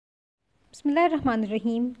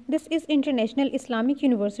Bismillahirrahmanirrahim. This is International Islamic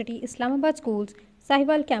University, Islamabad Schools,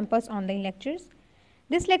 Sahiwal Campus online lectures.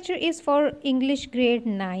 This lecture is for English grade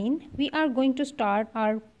 9. We are going to start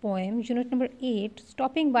our poem, unit number 8,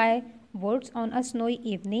 Stopping by Words on a Snowy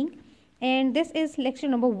Evening. And this is lecture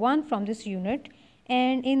number 1 from this unit.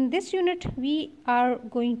 And in this unit, we are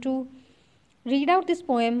going to read out this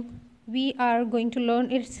poem. We are going to learn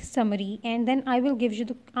its summary, and then I will give you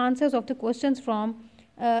the answers of the questions from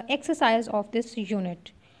exercise of this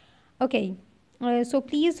unit. Okay, so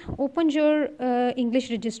please open your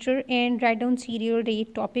English register and write down serial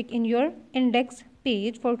date topic in your index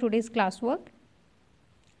page for today's classwork.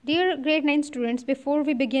 Dear grade 9 students, before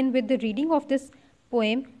we begin with the reading of this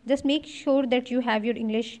poem, just make sure that you have your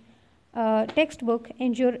English textbook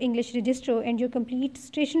and your English register and your complete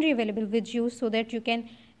stationery available with you so that you can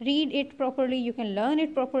read it properly, you can learn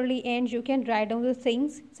it properly, and you can write down the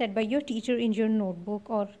things said by your teacher in your notebook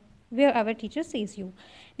or wherever teacher says you.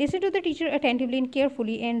 Listen to the teacher attentively and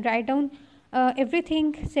carefully and write down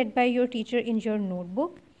everything said by your teacher in your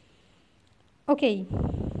notebook. Okay,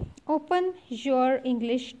 open your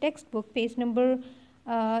English textbook, page number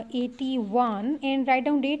 81, and write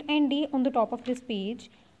down date and day on the top of this page.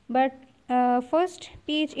 But first,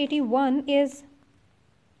 page 81 is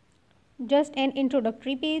just an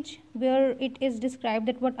introductory page where it is described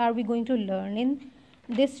that what are we going to learn in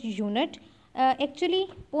this unit. Actually,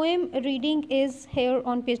 poem reading is here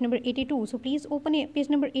on page number 82. So please open page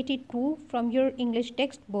number 82 from your English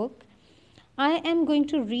textbook. I am going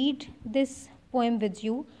to read this poem with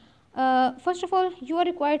you. First of all, you are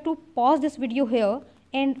required to pause this video here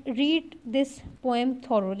and read this poem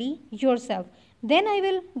thoroughly yourself. Then I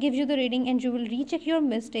will give you the reading and you will recheck your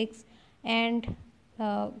mistakes and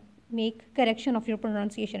make correction of your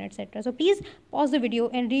pronunciation, etc. So please pause the video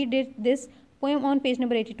and read this poem on page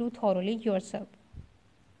number 82 thoroughly yourself.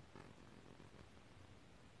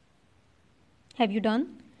 Have you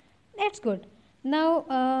done? That's good. Now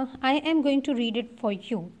I am going to read it for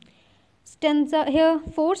you. Stanza here,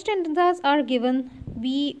 4 stanzas are given.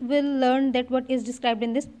 We will learn that what is described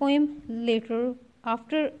in this poem later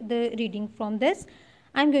after the reading from this.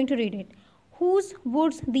 I'm going to read it. Whose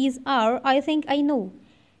woods these are, I think I know.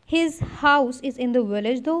 His house is in the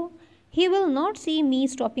village, though. He will not see me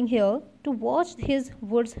stopping here to watch his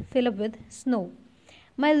woods fill up with snow.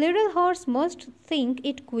 My little horse must think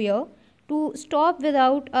it queer to stop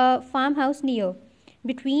without a farmhouse near,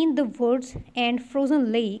 between the woods and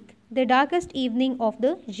frozen lake, the darkest evening of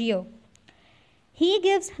the year. He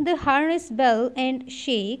gives the harness bell and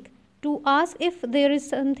shake to ask if there is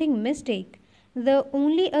something mistake, the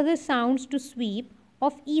only other sounds to sweep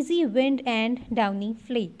of easy wind and downy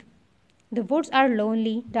flake. The woods are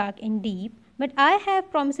lonely, dark and deep, but I have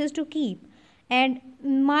promises to keep, and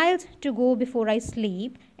miles to go before I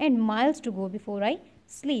sleep, and miles to go before I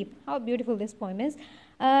sleep. How beautiful this poem is.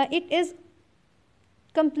 It is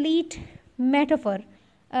complete metaphor.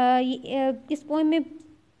 इस poem में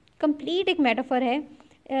complete एक metaphor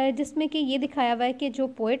है जिसमें कि ये दिखाया हुआ है कि जो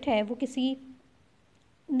पोइट है वो किसी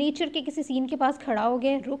नेचर के किसी सीन के पास खड़ा हो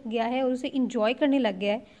गया है, रुक गया है और उसे इंजॉय करने लग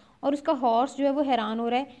गया है, और उसका हॉर्स जो है वो हैरान हो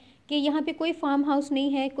रहा है कि यहाँ पे कोई फार्म हाउस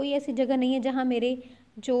नहीं है, कोई ऐसी जगह नहीं है जहाँ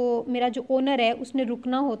मेरा जो ओनर है उसने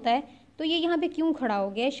रुकना होता है, तो ये यहाँ पे क्यों खड़ा हो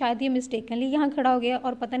गया है, शायद ये मिस्टेकनली यहाँ खड़ा हो गया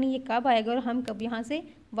और पता नहीं ये कब आएगा और हम कब यहाँ से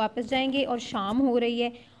वापस जाएंगे, और शाम हो रही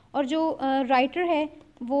है। और जो राइटर है,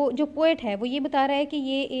 वो जो पोएट है, वो ये बता रहा है कि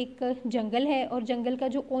ये एक जंगल है और जंगल का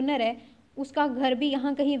जो ओनर है उसका घर भी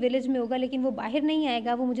यहाँ कहीं विलेज में होगा, लेकिन वो बाहर नहीं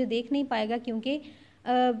आएगा, वो मुझे देख नहीं पाएगा क्योंकि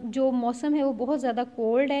जो मौसम है वो बहुत ज़्यादा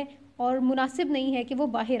कोल्ड है और मुनासिब नहीं है कि वो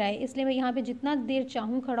बाहर आए, इसलिए मैं यहाँ पे जितना देर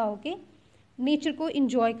चाहूँ खड़ा होके नेचर को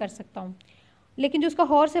इंजॉय कर सकता हूँ। लेकिन जो उसका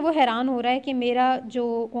हॉर्स है वो हैरान हो रहा है कि मेरा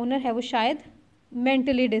जो ओनर है वो शायद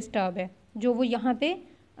मेंटली डिस्टर्ब है, जो वो यहाँ पे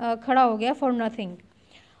खड़ा हो गया फॉर नथिंग।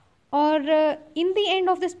 और in the end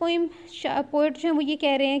of this poem poet जो है वो ये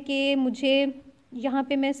कह रहे हैं कि मुझे यहाँ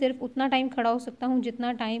पे मैं सिर्फ उतना टाइम खड़ा हो सकता हूँ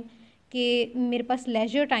जितना टाइम कि मेरे पास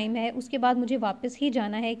लेजर टाइम है, उसके बाद मुझे वापस ही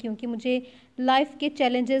जाना है क्योंकि मुझे लाइफ के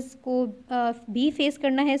चैलेंजेस को भी फेस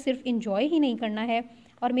करना है, सिर्फ इंजॉय ही नहीं करना है,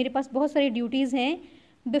 और मेरे पास बहुत सारी ड्यूटीज़ हैं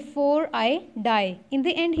before I die. In the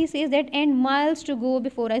and he says that and miles to go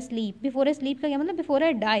before I sleep. Before I sleep का क्या मतलब, बिफोर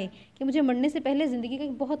आई डाई, कि मुझे मरने से पहले ज़िंदगी का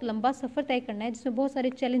एक बहुत लंबा सफ़र तय करना है जिसमें बहुत सारे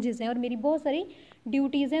चैलेंजेस हैं और मेरी बहुत सारी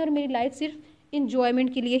ड्यूटीज़ हैं और मेरी लाइफ सिर्फ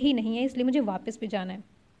इंजॉयमेंट के लिए ही नहीं है, इसलिए मुझे वापस भी जाना है।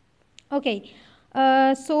 Okay,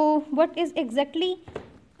 so what is exactly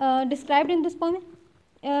described in this poem?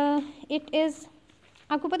 It is,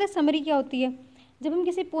 आपको पता है समरी क्या होती है? जब हम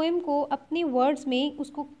किसी पोएम को अपनी वर्ड्स में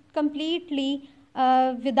उसको completely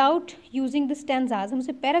without using the stanzas हम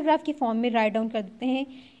उसे पैराग्राफ की फॉर्म में राइट डाउन कर देते हैं,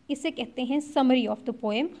 इसे कहते हैं summary of the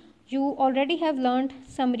poem. You already have learned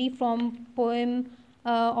summary from poem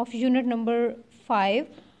of unit number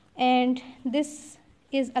 5, and this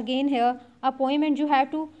is again here a poem and you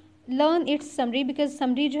have to learn its summary because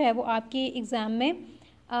summary जो है वो आपके एग्ज़ाम में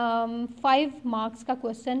 5 marks का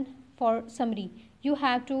question for summary you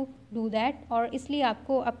have to do that. और इसलिए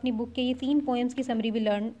आपको अपनी बुक के ये 3 पोएम्स की समरी भी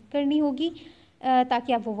लर्न करनी होगी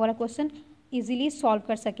ताकि आप वो वाला क्वेश्चन ईजिली सॉल्व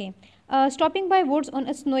कर सकें. Stopping by woods on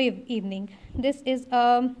a snowy evening. This is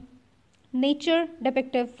nature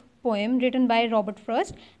depictive poem written by Robert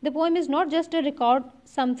Frost. The poem is not just a record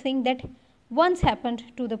something that once happened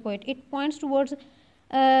to the poet. It points towards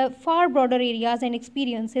far broader areas and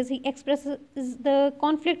experiences. He expresses the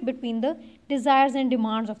conflict between the desires and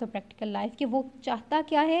demands of the practical life. कि वो चाहता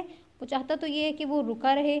क्या है, वो चाहता तो ये है कि वो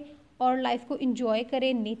रुका रहे और लाइफ को इन्जॉय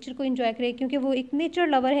करे, नेचर को इन्जॉय करे, क्योंकि वो एक नेचर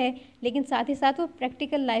लवर है, लेकिन साथ ही साथ वो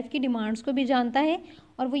प्रैक्टिकल लाइफ की डिमांड्स को भी जानता है.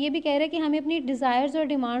 और वो ये भी कह रहा है कि हमें अपनी डिज़ायर्स और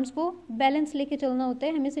डिमांड्स को बैलेंस लेके चलना होता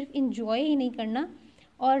है. हमें सिर्फ इन्जॉय ही नहीं करना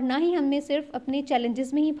और ना ही हमें सिर्फ अपने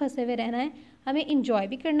चैलेंजेस में ही फंसे हुए रहना है. हमें इन्जॉय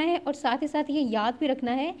भी करना है और साथ ही साथ ये याद भी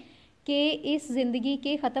रखना है कि इस ज़िंदगी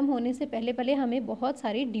के ख़त्म होने से पहले पहले हमें बहुत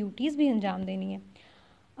सारी ड्यूटीज़ भी अंजाम देनी है.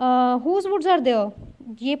 Whose woods are there.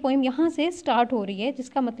 ये पोइम यहाँ से स्टार्ट हो रही है,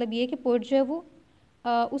 जिसका मतलब ये है कि पोइट जो है वो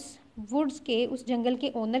उस वुड्स के, उस जंगल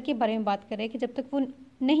के ओनर के बारे में बात कर रहे हैं कि जब तक वो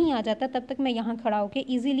नहीं आ जाता तब तक मैं यहाँ खड़ा होकर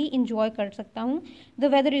ईजिली इंजॉय कर सकता हूँ. The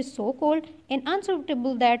weather is so cold and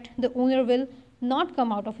unsuitable that the owner will not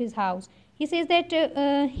come out of his house. He says that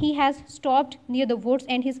he has stopped near the woods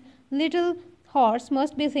and his little horse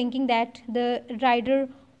must be thinking that the rider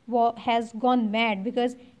has gone mad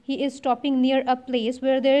because he is stopping near a place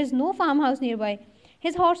where there is no farmhouse nearby.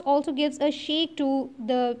 His horse also gives a shake to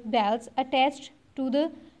the bells attached to the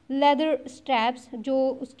leather straps जो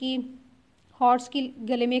उसकी horse की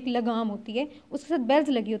गले में एक लगाम होती है, उसके साथ बेल्स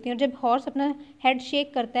लगी होती हैं. और जब हॉर्स अपना हेड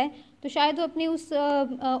शेक करता है तो शायद वो अपने उस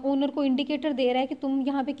ओनर को इंडिकेटर दे रहा है कि तुम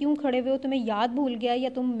यहाँ पे क्यों खड़े हुए हो, तुम्हें याद भूल गया या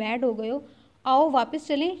तुम मैड हो गए हो, आओ वापस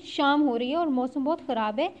चलें, शाम हो रही है और मौसम बहुत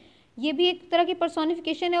ख़राब है. ये भी एक तरह की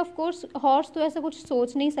पर्सोनिफिकेशन है. ऑफ कोर्स हॉर्स तो ऐसा कुछ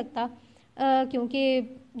सोच नहीं सकता क्योंकि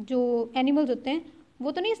जो एनिमल्स होते हैं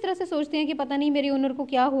वो तो नहीं इस तरह से सोचते हैं कि पता नहीं मेरे ओनर को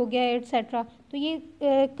क्या हो गया एट्सेट्रा. तो ये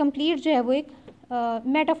कंप्लीट जो है वो एक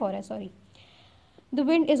मेटाफॉर है. Sorry. The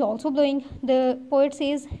wind is also blowing. The poet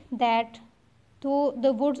says that though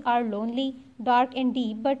the woods are lonely, dark and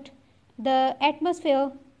deep, the atmosphere,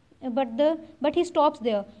 but he stops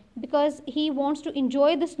there because he wants to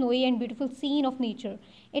enjoy the snowy and beautiful scene of nature.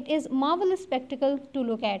 It is marvelous spectacle to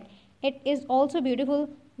look at. It is also beautiful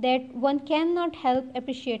that one cannot help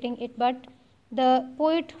appreciating it. But the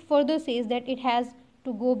poet further says that it has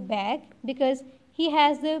to go back because he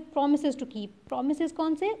has the promise to keep. Promise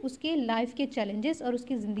कौन से? उसके life के challenges और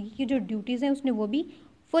उसकी ज़िंदगी की जो duties हैं उसने वो भी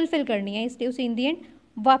फुलफ़िल करनी है, इसलिए उसे इन दी एंड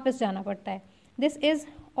वापस जाना पड़ता है. This is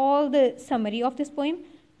all the summary of this poem.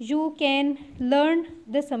 You can learn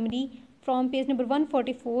the summary from page number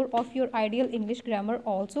 144 of your ideal English grammar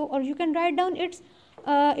also, और you can write down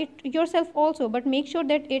it yourself also, but make sure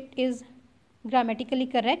that it is grammatically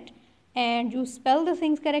correct and you spell the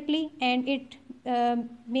things correctly, and it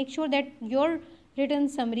make sure that your written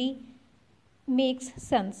summary makes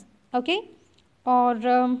sense. Okay. Or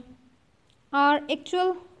our actual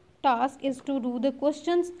task is to do the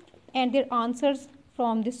questions and their answers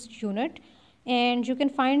from this unit, and you can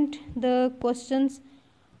find the questions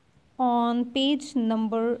on page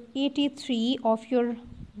number 83 of your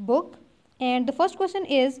book. And the first question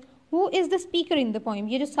is, who is the speaker in the poem?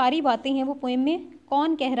 ये जो सारी बातें हैं वो poem में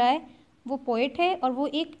कौन कह रहा है? वो पोएट है और वो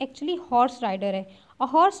एक एक्चुअली हॉर्स राइडर है. A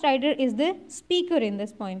horse rider is the speaker in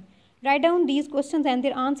this poem. Write down these questions and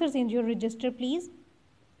their answers in your register, please.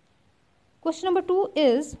 Question number 2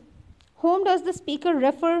 is, whom does the speaker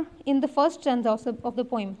refer in the first stanza of the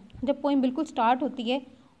poem? जब poem बिल्कुल start होती है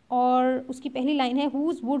और उसकी पहली line है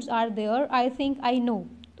whose woods are there, I think I know.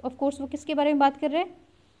 Of course वो किसके बारे में बात कर रहे हैं?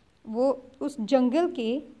 वो उस जंगल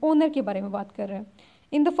के ओनर के बारे में बात कर रहे हैं.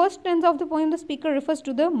 In the first stanza of the poem, the speaker refers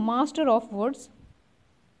to the master of woods.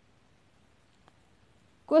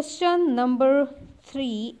 Question number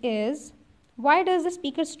 3 is, why does the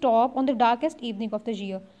speaker stop on the darkest evening of the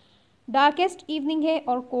year? Darkest evening है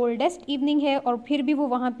और coldest evening है और फिर भी वो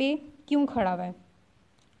वहाँ पे क्यों खड़ा हुआ है?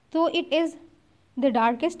 So it is the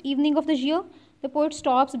darkest evening of the year. The poet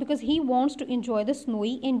stops because he wants to enjoy the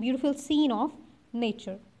snowy and beautiful scene of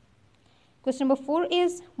nature. Question number 4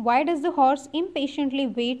 is, why does the horse impatiently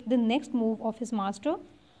wait the next move of his master?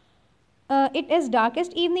 It is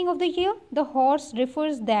darkest evening of the year. The horse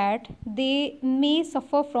refers that they may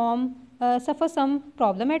suffer some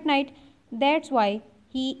problem at night. That's why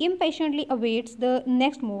he impatiently awaits the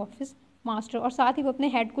next move of his master. और साथ ही वो अपने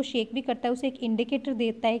head को shake भी करता है, उसे एक इंडिकेटर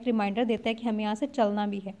देता है, एक रिमाइंडर देता है कि हमें यहाँ से चलना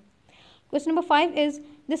भी है. Question number 5 is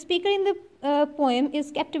the speaker in the poem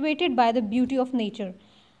is captivated by the beauty of nature.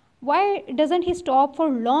 Why doesn't he stop for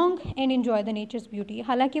long and enjoy the nature's beauty?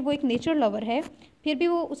 हालांकि वो एक नेचर लवर है, फिर भी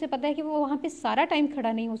वो उसे पता है कि वो वहाँ पे सारा टाइम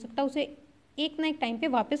खड़ा नहीं हो सकता, उसे एक ना एक टाइम पे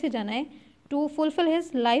वापस ही जाना है to fulfill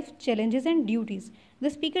his life challenges and duties. The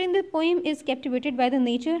speaker in the poem is captivated by the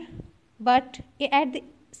nature, but at the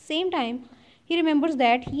same time, he remembers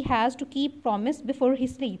that he has to keep promise before he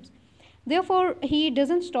sleeps. Therefore, he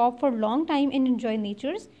doesn't stop for long time and enjoy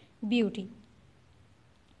nature's beauty.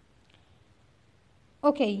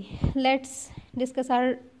 Okay, let's discuss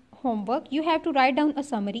our homework. You have to write down a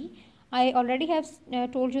summary. I already have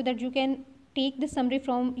told you that you can take this summary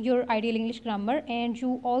from your ideal English grammar, and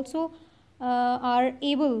you also are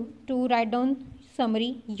able to write down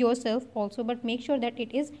summary yourself also, but make sure that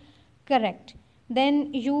it is correct.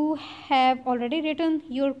 Then you have already written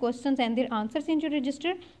your questions and their answers in your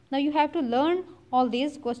register. Now you have to learn all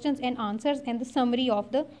these questions and answers and the summary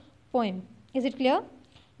of the poem. Is it clear?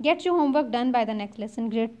 Get your homework done by the next lesson.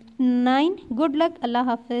 Grade 9. Good luck. Allah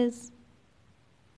Hafiz.